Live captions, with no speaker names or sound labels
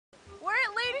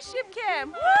leadership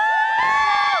cam. Woo!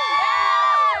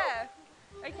 Yeah!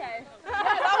 Okay. Yeah,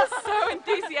 that was so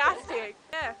enthusiastic.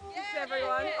 Yeah, this is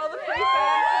everyone. All the free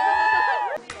fans.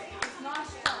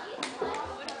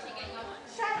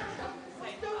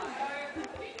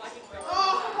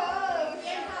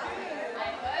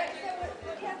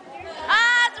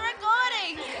 Ah, it's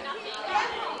recording!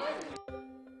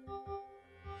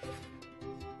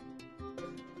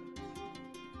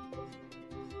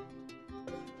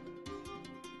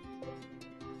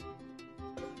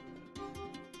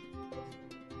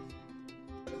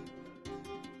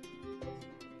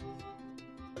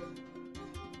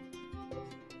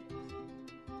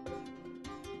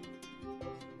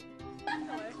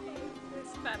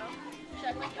 It's better. Should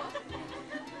I play girls?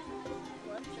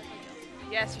 What? Should I play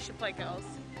girls? Yes, you should play girls.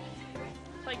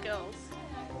 Play girls.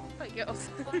 Play girls.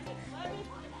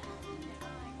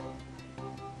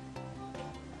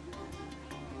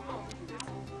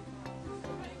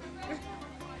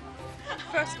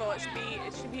 First of all, it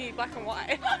should be black and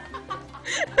white.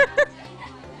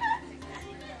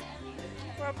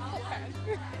 We're a podcast.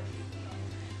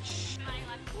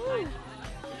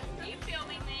 Are you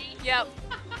filming me? Yep.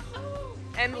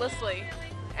 Endlessly.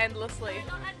 Endlessly.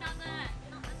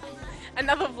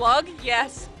 Another vlog?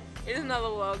 Yes. It is another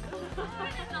vlog.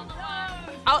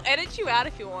 I'll edit you out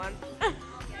if you want.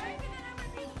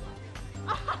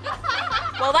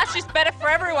 Well, that's just better for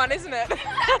everyone, isn't it?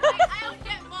 I'll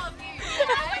get more views.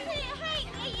 Hey,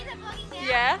 are you the vlogging now?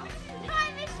 Yeah.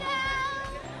 Hi, Michelle.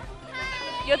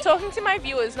 Hi. You're talking to my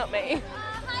viewers, not me.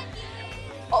 Hi,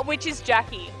 viewers. Oh, which is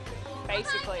Jackie,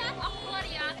 basically. Oh,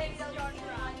 bloody artist.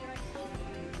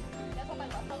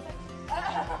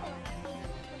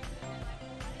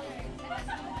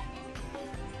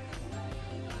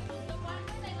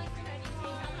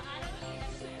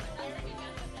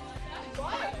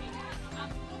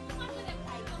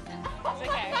 It's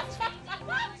okay.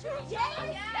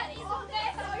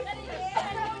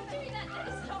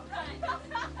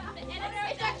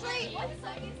 It's actually. What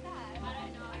song is that? I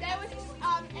don't know. There was it's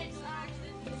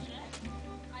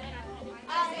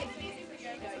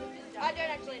I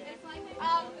don't actually know.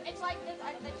 It's like the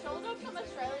shows of some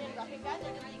Australian rapping guys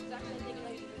that did the exact same thing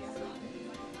like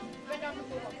but not the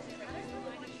full one.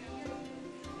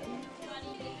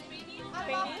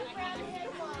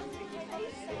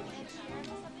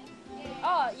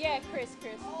 Oh, yeah, Chris. No,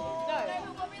 Chris.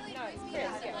 Chris.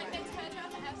 Yeah. Like they turned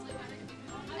around for absolutely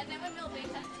and then when Bill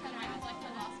Beach had to turn around for like the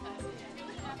last person, it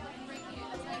was about like 3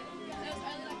 years. Like, there was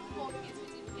only like 4 kids who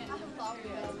didn't get it.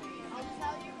 I'll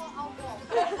tell you what I'll walk.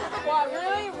 Wow,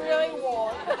 really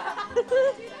warm.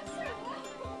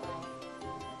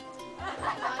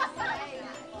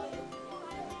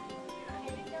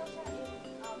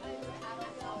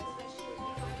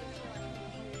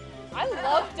 I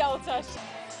love Delta.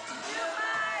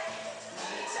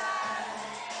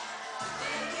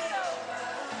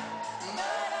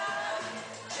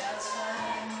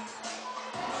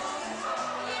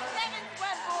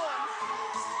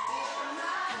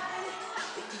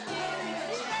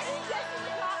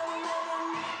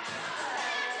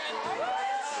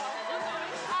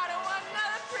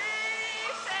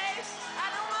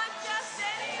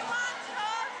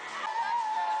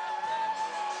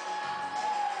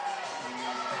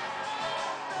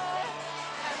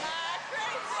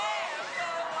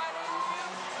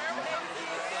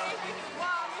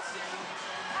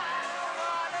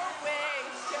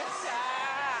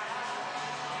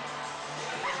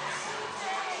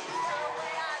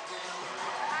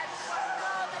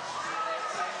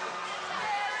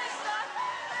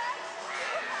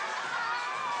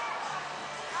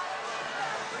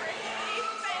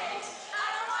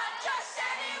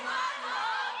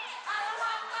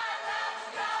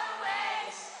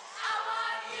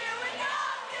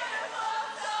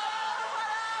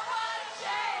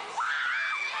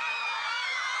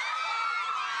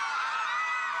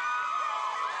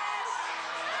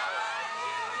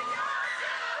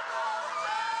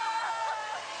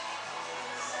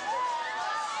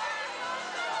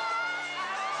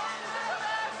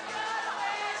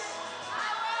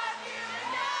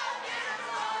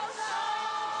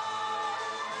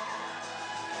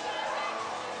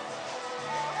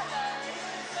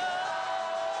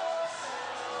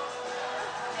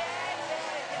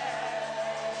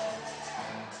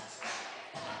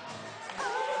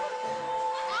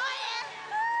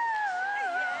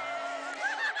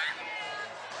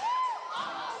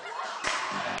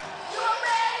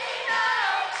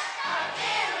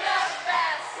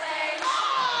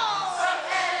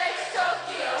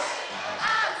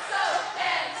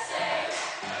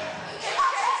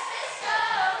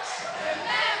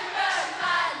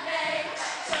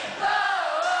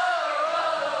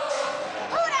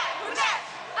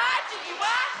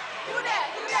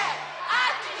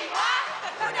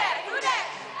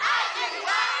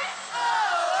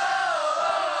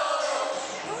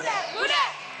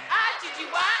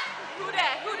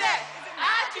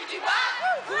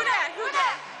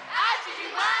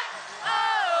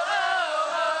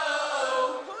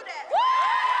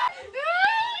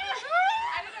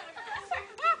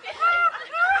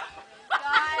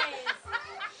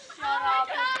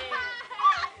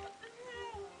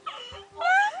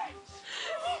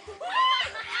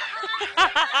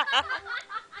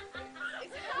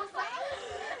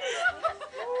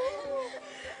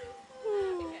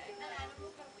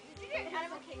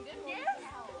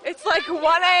 It's like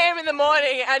 1 a.m. in the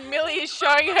morning and Millie is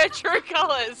showing her true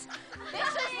colours. This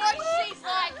is what she's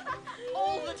like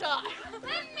all the time. Let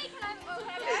me come over.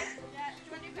 Yeah. Do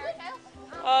you want to do fairy tales?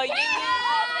 Oh, yeah. Yeah.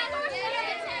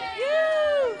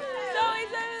 You!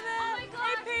 Zoe's over there.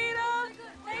 Hey, Peter.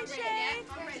 Hey, Shane.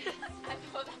 I'm ready. I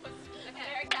thought that was a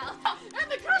fairy tale. And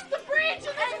across the bridge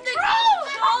and there's a troll!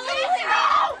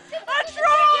 A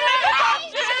troll!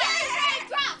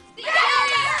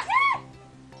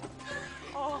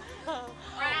 Oh.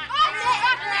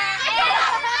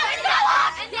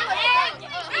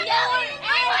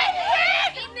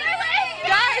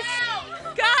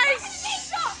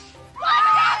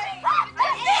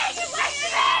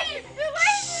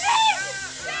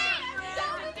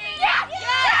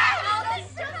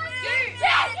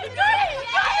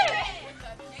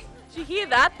 Did you hear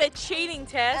that? They're cheating,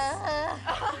 Tess.